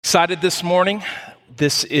Excited this morning.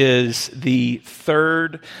 This is the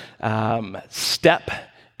third step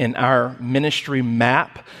in our ministry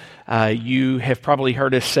map. You have probably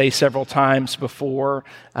heard us say several times before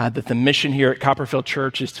that the mission here at Copperfield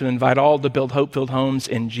Church is to invite all to build hope-filled homes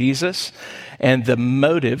in Jesus. And the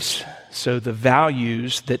motives, so the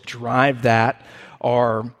values that drive that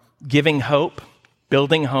are giving hope,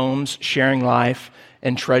 building homes, sharing life,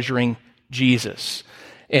 and treasuring Jesus.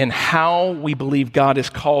 And how we believe God has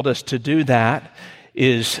called us to do that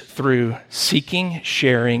is through seeking,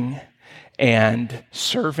 sharing, and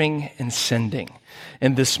serving and sending.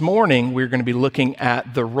 And this morning, we're going to be looking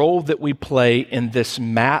at the role that we play in this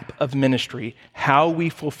map of ministry, how we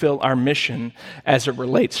fulfill our mission as it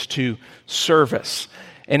relates to service.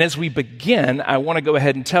 And as we begin, I want to go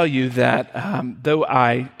ahead and tell you that though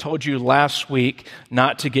I told you last week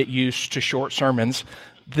not to get used to short sermons,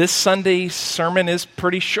 this Sunday's sermon is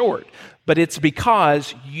pretty short, but it's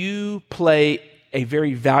because you play a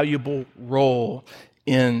very valuable role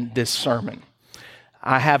in this sermon.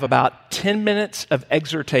 I have about 10 minutes of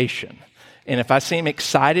exhortation, and if I seem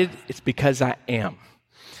excited, it's because I am.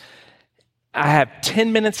 I have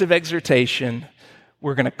 10 minutes of exhortation.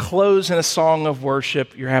 We're going to close in a song of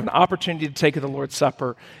worship. You're having an opportunity to take the Lord's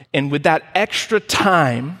Supper, and with that extra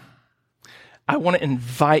time, I want to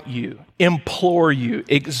invite you, implore you,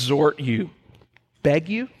 exhort you, beg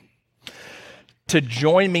you to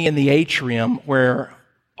join me in the atrium where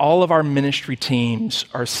all of our ministry teams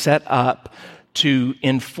are set up to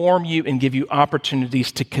inform you and give you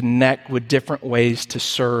opportunities to connect with different ways to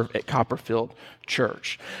serve at Copperfield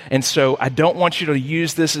Church. And so I don't want you to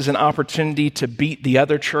use this as an opportunity to beat the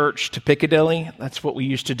other church to Piccadilly. That's what we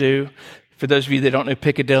used to do. For those of you that don't know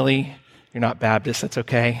Piccadilly, you're not Baptist, that's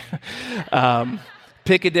okay.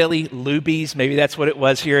 Piccadilly, Luby's, maybe that's what it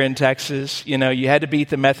was here in Texas. You know, you had to beat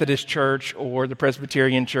the Methodist church or the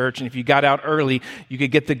Presbyterian church, and if you got out early, you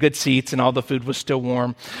could get the good seats and all the food was still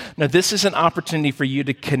warm. Now, this is an opportunity for you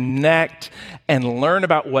to connect and learn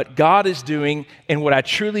about what God is doing and what I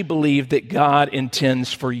truly believe that God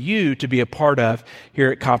intends for you to be a part of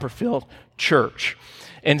here at Copperfield Church.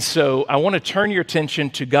 And so I want to turn your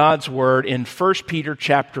attention to God's word in 1 Peter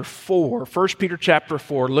chapter 4. 1 Peter chapter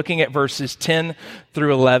 4, looking at verses 10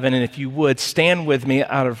 through 11. And if you would, stand with me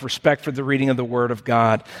out of respect for the reading of the word of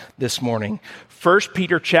God this morning. 1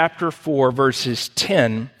 Peter chapter 4, verses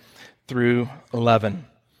 10 through 11.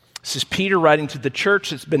 This is Peter writing to the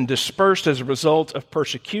church that's been dispersed as a result of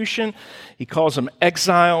persecution. He calls them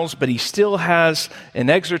exiles, but he still has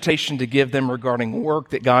an exhortation to give them regarding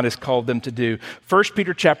work that God has called them to do. 1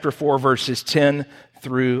 Peter chapter 4, verses 10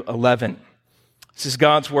 through 11. This is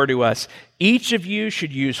God's word to us. Each of you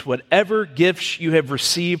should use whatever gifts you have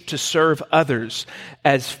received to serve others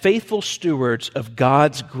as faithful stewards of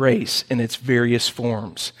God's grace in its various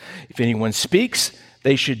forms. If anyone speaks,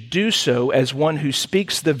 they should do so as one who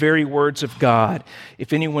speaks the very words of God.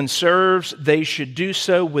 If anyone serves, they should do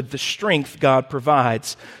so with the strength God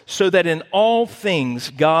provides, so that in all things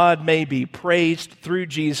God may be praised through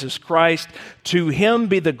Jesus Christ. To him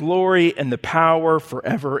be the glory and the power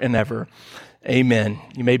forever and ever. Amen.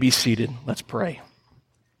 You may be seated. Let's pray.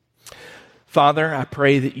 Father, I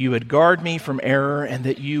pray that you would guard me from error and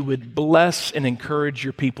that you would bless and encourage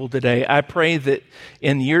your people today. I pray that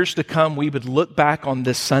in years to come, we would look back on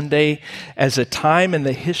this Sunday as a time in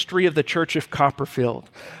the history of the Church of Copperfield,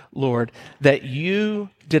 Lord, that you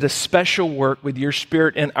did a special work with your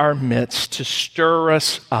Spirit in our midst to stir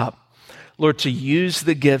us up, Lord, to use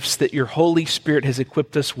the gifts that your Holy Spirit has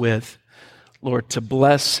equipped us with, Lord, to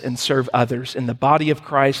bless and serve others in the body of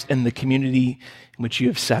Christ and the community in which you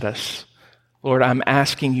have set us. Lord, I'm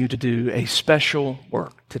asking you to do a special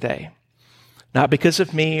work today, not because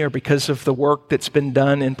of me or because of the work that's been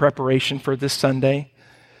done in preparation for this Sunday,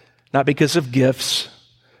 not because of gifts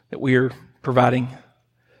that we are providing,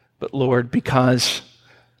 but Lord, because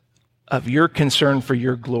of your concern for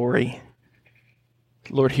your glory,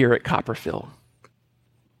 Lord, here at Copperfield.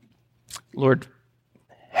 Lord,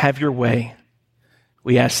 have your way.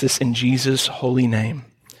 We ask this in Jesus' holy name.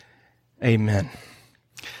 Amen.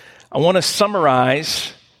 I want to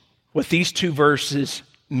summarize what these two verses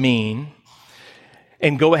mean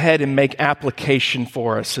and go ahead and make application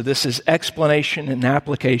for us. So this is explanation and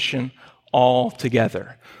application all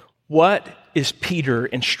together. What is Peter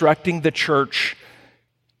instructing the church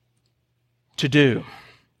to do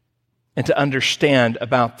and to understand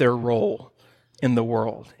about their role in the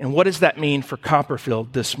world? And what does that mean for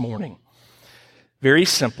Copperfield this morning? Very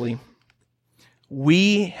simply,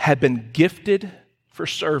 we have been gifted for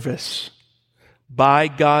service by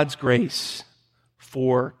God's grace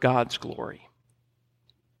for God's glory.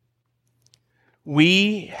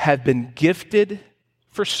 We have been gifted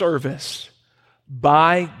for service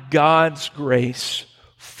by God's grace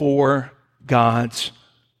for God's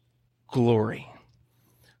glory.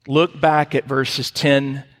 Look back at verses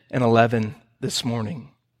 10 and 11 this morning.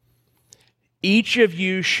 Each of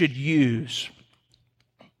you should use,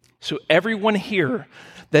 so everyone here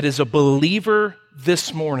that is a believer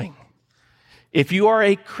this morning, if you are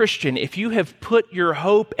a Christian, if you have put your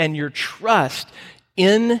hope and your trust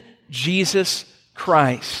in Jesus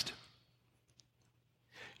Christ,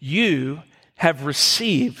 you have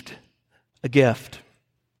received a gift.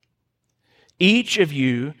 Each of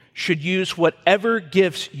you should use whatever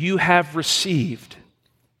gifts you have received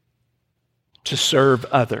to serve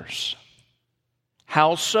others.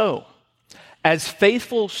 How so? As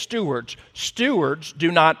faithful stewards, stewards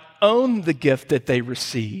do not own the gift that they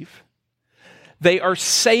receive. They are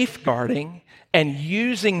safeguarding and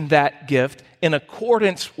using that gift in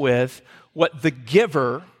accordance with what the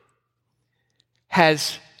giver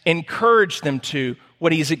has encouraged them to,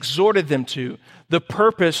 what he's exhorted them to, the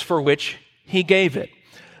purpose for which he gave it.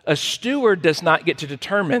 A steward does not get to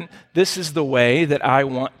determine, this is the way that I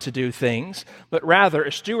want to do things, but rather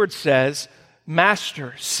a steward says,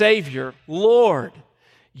 Master, Savior, Lord,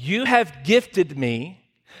 you have gifted me.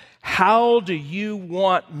 How do you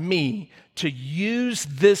want me to use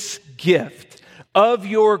this gift of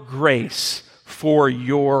your grace for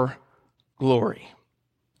your glory?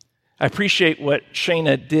 I appreciate what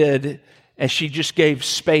Shayna did as she just gave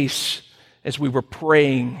space as we were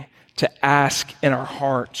praying to ask in our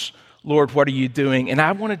hearts, Lord, what are you doing? And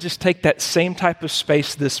I want to just take that same type of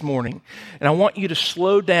space this morning. And I want you to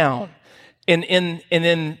slow down and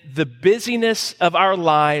in the busyness of our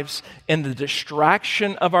lives, in the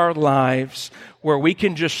distraction of our lives, where we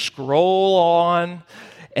can just scroll on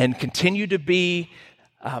and continue to be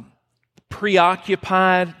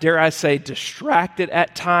preoccupied, dare I say, distracted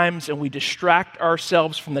at times, and we distract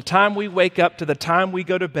ourselves from the time we wake up to the time we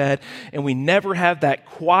go to bed, and we never have that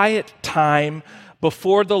quiet time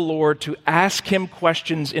before the Lord to ask Him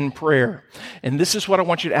questions in prayer. And this is what I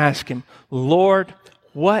want you to ask Him. Lord,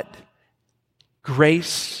 what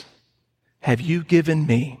grace have you given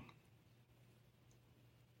me?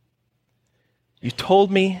 You told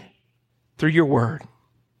me through your word,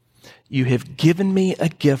 you have given me a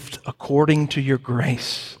gift according to your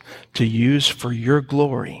grace to use for your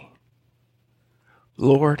glory.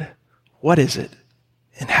 Lord, what is it?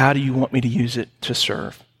 And how do you want me to use it to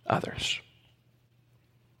serve others?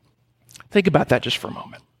 Think about that just for a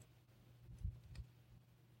moment.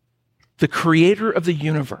 The creator of the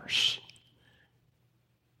universe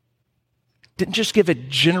didn't just give a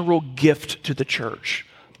general gift to the church,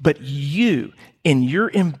 but you, in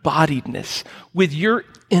your embodiedness, with your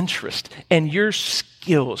interest and your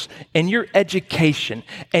skills and your education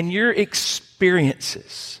and your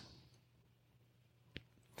experiences,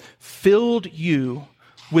 filled you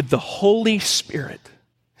with the Holy Spirit,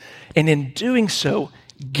 and in doing so,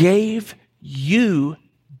 gave you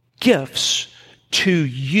gifts to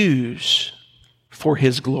use for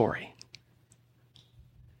His glory.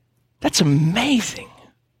 That's amazing.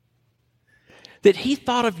 That He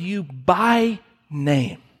thought of you by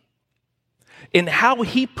name and how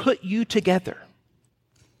He put you together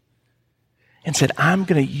and said, I'm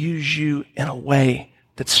going to use you in a way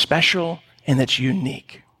that's special and that's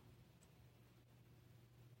unique.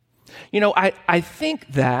 You know, I think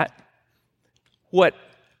that what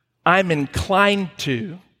I'm inclined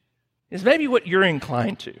to is maybe what you're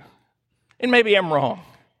inclined to. And maybe I'm wrong.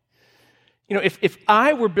 You know, if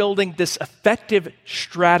I were building this effective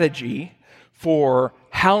strategy for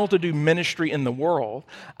how to do ministry in the world,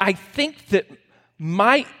 I think that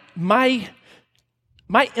my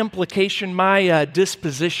implication, my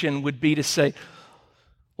disposition would be to say,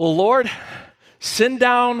 well, Lord, send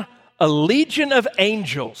down a legion of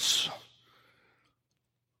angels.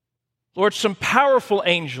 Lord, some powerful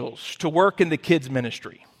angels to work in the kids'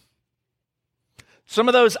 ministry. Some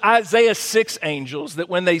of those Isaiah 6 angels that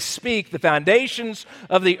when they speak, the foundations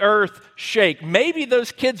of the earth shake. Maybe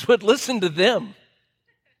those kids would listen to them.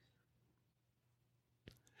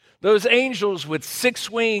 Those angels with 6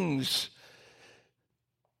 wings.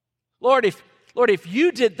 Lord, if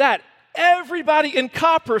you did that, everybody in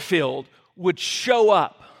Copperfield would show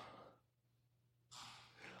up.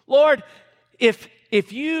 Lord, if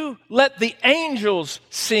you let the angels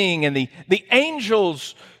sing and the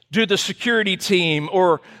angels do the security team,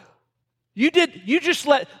 or if you just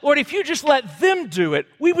let them do it,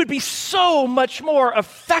 we would be so much more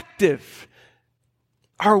effective.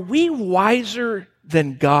 Are we wiser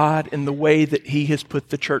than God in the way that He has put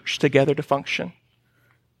the church together to function?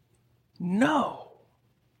 No.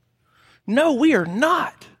 No, we are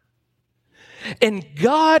not. And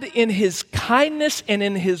God, in his kindness and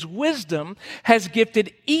in his wisdom, has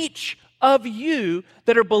gifted each of you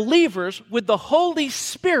that are believers with the Holy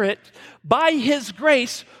Spirit by his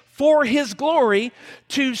grace for his glory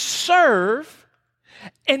to serve.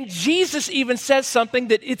 And Jesus even says something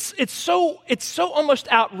that it's so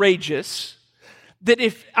almost outrageous that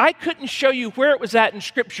if I couldn't show you where it was at in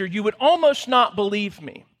Scripture, you would almost not believe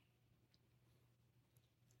me.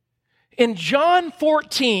 In John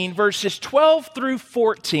 14, verses 12 through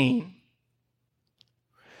 14,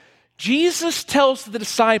 Jesus tells the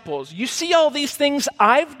disciples, you see all these things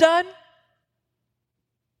I've done? And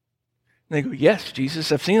they go, yes,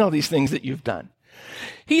 Jesus, I've seen all these things that you've done.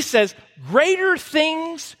 He says, greater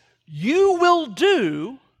things you will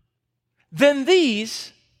do than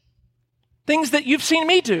these things that you've seen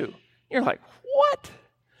me do. You're like, what?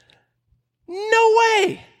 No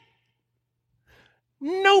way.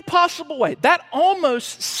 No possible way. That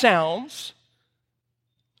almost sounds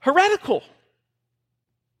heretical.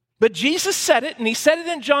 But Jesus said it, and he said it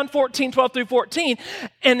in John 14, 12 through 14.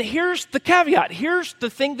 And here's the caveat. Here's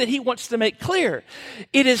the thing that he wants to make clear.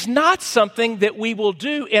 It is not something that we will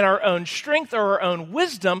do in our own strength or our own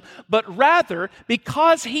wisdom, but rather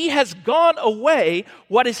because he has gone away,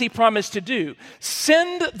 what has he promised to do?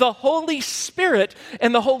 Send the Holy Spirit,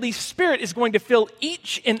 and the Holy Spirit is going to fill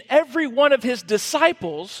each and every one of his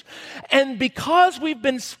disciples. And because we've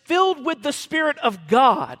been filled with the Spirit of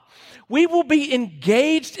God, we will be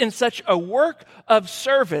engaged in such a work of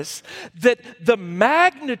service that the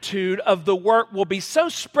magnitude of the work will be so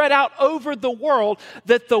spread out over the world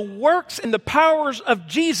that the works and the powers of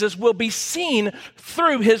Jesus will be seen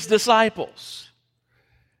through his disciples,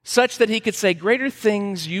 such that he could say, greater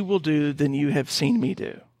things you will do than you have seen me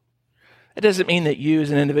do. It doesn't mean that you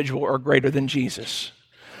as an individual are greater than Jesus,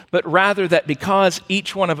 but rather that because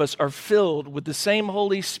each one of us are filled with the same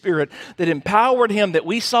Holy Spirit that empowered him, that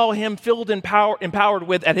we saw him filled and empowered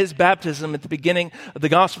with at his baptism at the beginning of the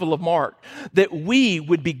Gospel of Mark, that we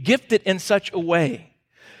would be gifted in such a way,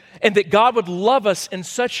 and that God would love us in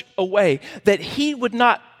such a way that he would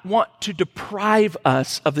not want to deprive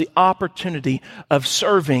us of the opportunity of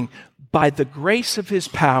serving by the grace of his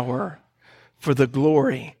power for the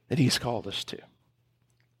glory that he's called us to.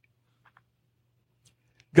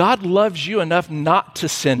 God loves you enough not to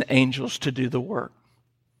send angels to do the work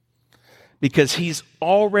because he's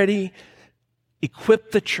already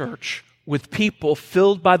equipped the church with people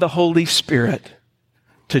filled by the Holy Spirit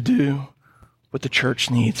to do what the church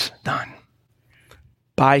needs done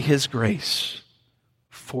by his grace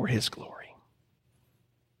for his glory.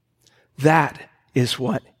 That is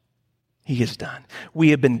what he has done.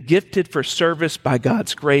 We have been gifted for service by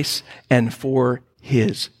God's grace and for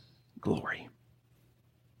his glory.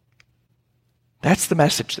 That's the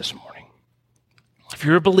message this morning. If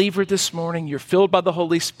you're a believer this morning, you're filled by the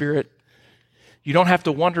Holy Spirit, you don't have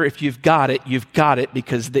to wonder if you've got it. You've got it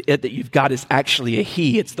because the it that you've got is actually a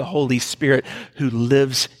he. It's the Holy Spirit who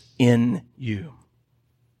lives in you.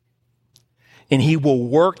 And he will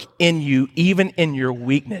work in you even in your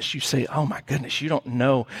weakness. You say, oh my goodness, you don't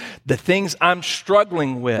know the things I'm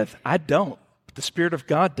struggling with. I don't, but the Spirit of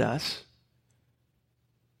God does.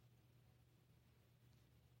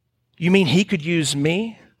 You mean he could use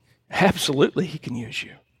me? Absolutely, he can use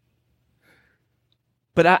you.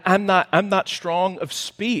 But I'm not strong of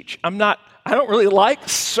speech. I don't really like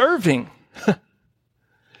serving.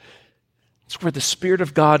 It's where the Spirit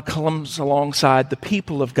of God comes alongside the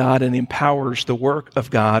people of God and empowers the work of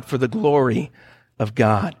God for the glory of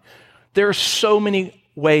God. There are so many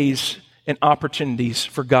ways and opportunities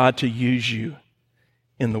for God to use you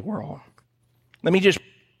in the world. Let me just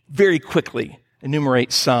very quickly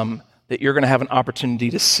enumerate some that you're going to have an opportunity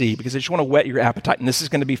to see, because I just want to whet your appetite. And this is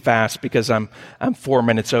going to be fast because I'm 4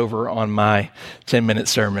 minutes over on my 10-minute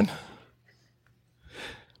sermon.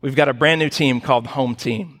 We've got a brand new team called Home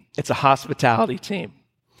Team. It's a hospitality team.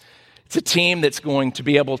 It's a team that's going to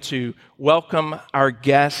be able to welcome our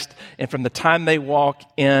guest, and from the time they walk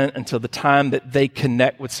in until the time that they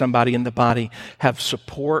connect with somebody in the body, have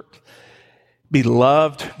support, be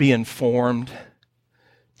loved, be informed.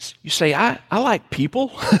 You say, I like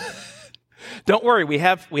people. Don't worry, we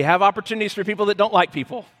have opportunities for people that don't like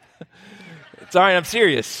people. It's all right, I'm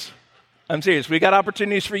serious. We got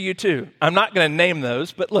opportunities for you too. I'm not going to name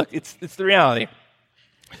those, but look, it's the reality.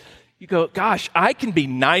 You go, gosh, I can be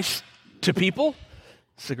nice to people.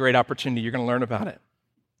 It's a great opportunity. You're going to learn about it.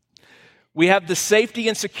 We have the safety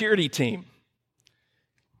and security team.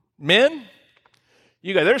 Men,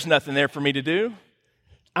 you go, there's nothing there for me to do.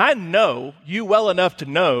 I know you well enough to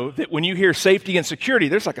know that when you hear safety and security,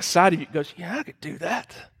 there's like a side of you that goes, yeah, I could do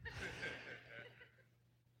that.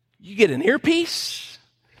 You get an earpiece.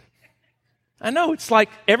 I know, it's like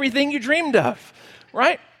everything you dreamed of,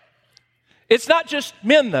 right? It's not just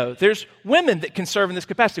men, though. There's women that can serve in this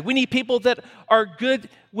capacity. We need people that are good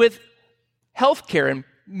with healthcare and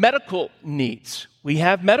medical needs. We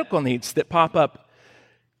have medical needs that pop up.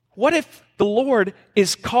 What if the Lord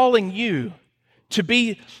is calling you to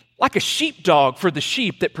be like a sheepdog for the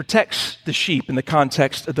sheep that protects the sheep in the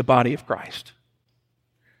context of the body of Christ?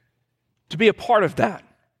 To be a part of that.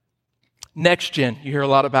 Next Gen, you hear a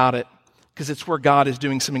lot about it because it's where God is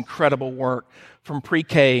doing some incredible work from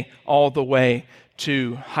pre-K all the way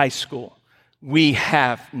to high school. We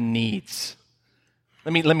have needs.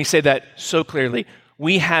 Let me say that so clearly.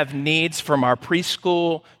 We have needs from our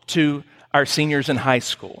preschool to our seniors in high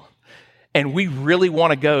school. And we really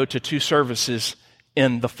want to go to 2 services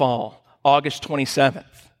in the fall, August 27th.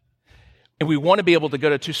 And we want to be able to go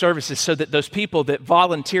to 2 services so that those people that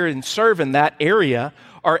volunteer and serve in that area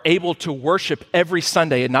are able to worship every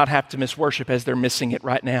Sunday and not have to miss worship as they're missing it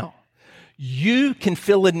right now. You can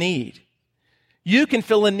fill a need. You can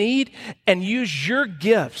fill a need and use your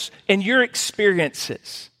gifts and your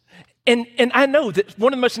experiences. And I know that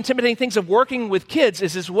one of the most intimidating things of working with kids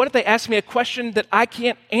is what if they ask me a question that I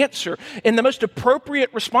can't answer? And the most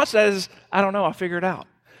appropriate response to that is, I don't know, I'll figure it out.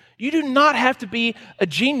 You do not have to be a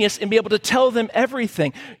genius and be able to tell them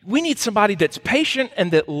everything. We need somebody that's patient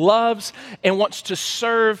and that loves and wants to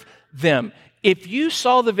serve them. If you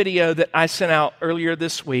saw the video that I sent out earlier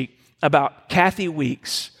this week about Kathy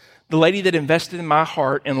Weeks, the lady that invested in my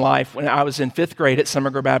heart and life when I was in 5th grade at Summer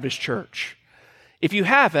Grove Baptist Church. If you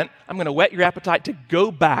haven't, I'm going to whet your appetite to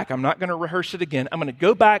go back. I'm not going to rehearse it again. I'm going to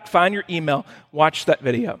go back, find your email, watch that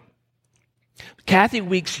video. Kathy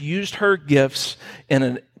Weeks used her gifts in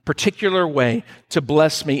a particular way to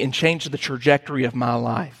bless me and change the trajectory of my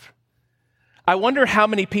life. I wonder how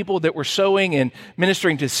many people that were sowing and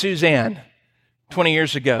ministering to Suzanne 20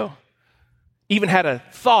 years ago even had a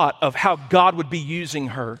thought of how God would be using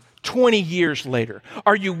her 20 years later.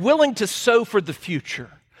 Are you willing to sow for the future?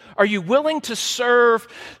 Are you willing to serve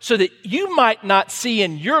so that you might not see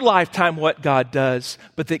in your lifetime what God does,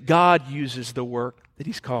 but that God uses the work that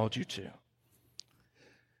He's called you to?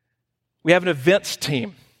 We have an events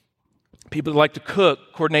team. People that like to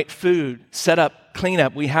cook, coordinate food, set up, clean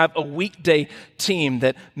up. We have a weekday team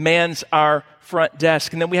that mans our front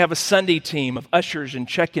desk. And then we have a Sunday team of ushers and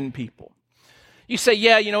check-in people. You say,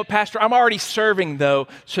 yeah, you know what, Pastor, I'm already serving though,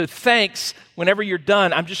 so thanks. Whenever you're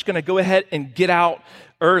done, I'm just going to go ahead and get out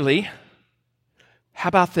early. How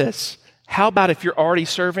about this? How about if you're already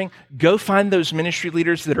serving, go find those ministry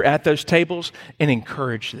leaders that are at those tables and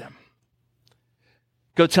encourage them.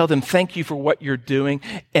 Go tell them thank you for what you're doing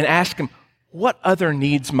and ask them, what other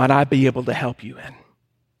needs might I be able to help you in?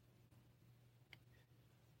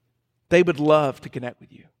 They would love to connect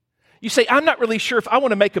with you. You say, I'm not really sure if I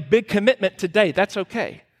want to make a big commitment today. That's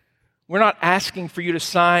okay. We're not asking for you to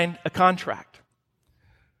sign a contract.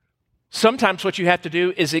 Sometimes what you have to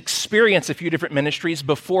do is experience a few different ministries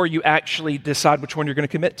before you actually decide which one you're going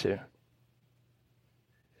to commit to.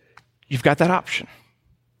 You've got that option.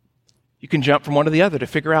 You can jump from one to the other to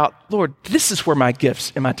figure out, Lord, this is where my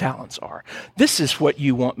gifts and my talents are. This is what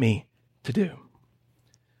you want me to do.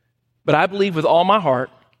 But I believe with all my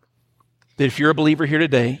heart that if you're a believer here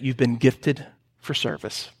today, you've been gifted for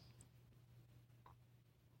service.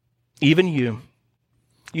 Even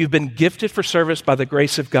you've been gifted for service by the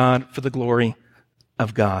grace of God for the glory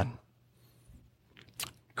of God.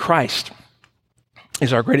 Christ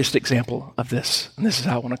is our greatest example of this, and this is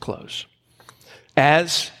how I want to close.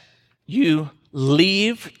 As you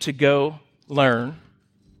leave to go learn,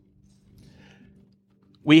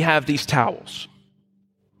 we have these towels.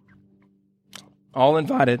 All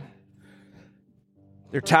invited.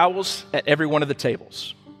 There are towels at every one of the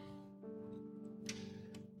tables.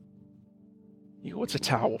 You go, what's a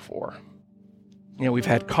towel for? You know, we've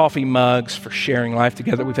had coffee mugs for sharing life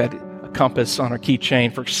together. We've had a compass on our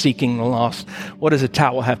keychain for seeking the lost. What does a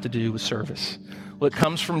towel have to do with service? Well, it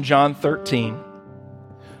comes from John 13,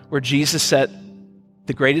 where Jesus set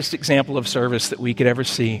the greatest example of service that we could ever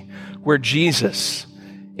see, where Jesus,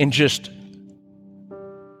 in just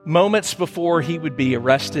moments before he would be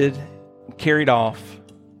arrested and carried off,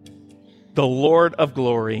 the Lord of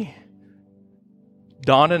glory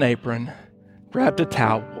donned an apron, grabbed a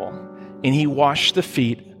towel, and he washed the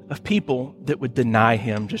feet of people that would deny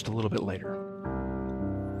him just a little bit later.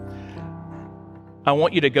 I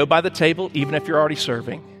want you to go by the table, even if you're already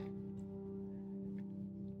serving.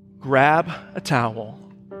 Grab a towel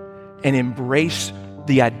and embrace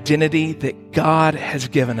the identity that God has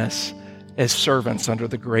given us as servants under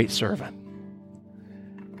the great servant.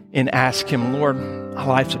 and ask Him, Lord, my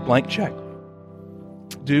life's a blank check.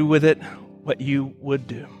 Do with it what you would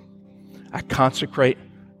do. I consecrate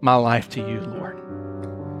my life to you, Lord.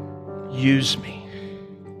 Use me.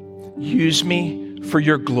 Use me for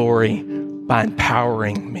your glory by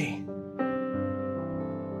empowering me,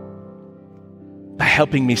 by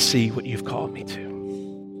helping me see what you've called me to.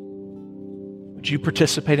 Would you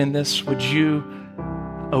participate in this? Would you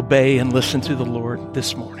obey and listen to the Lord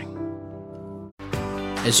this morning?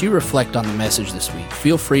 As you reflect on the message this week,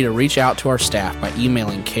 feel free to reach out to our staff by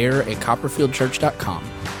emailing care@copperfieldchurch.com.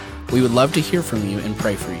 We would love to hear from you and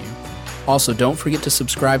pray for you. Also, don't forget to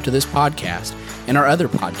subscribe to this podcast and our other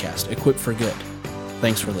podcast, Equipped for Good.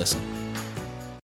 Thanks for listening.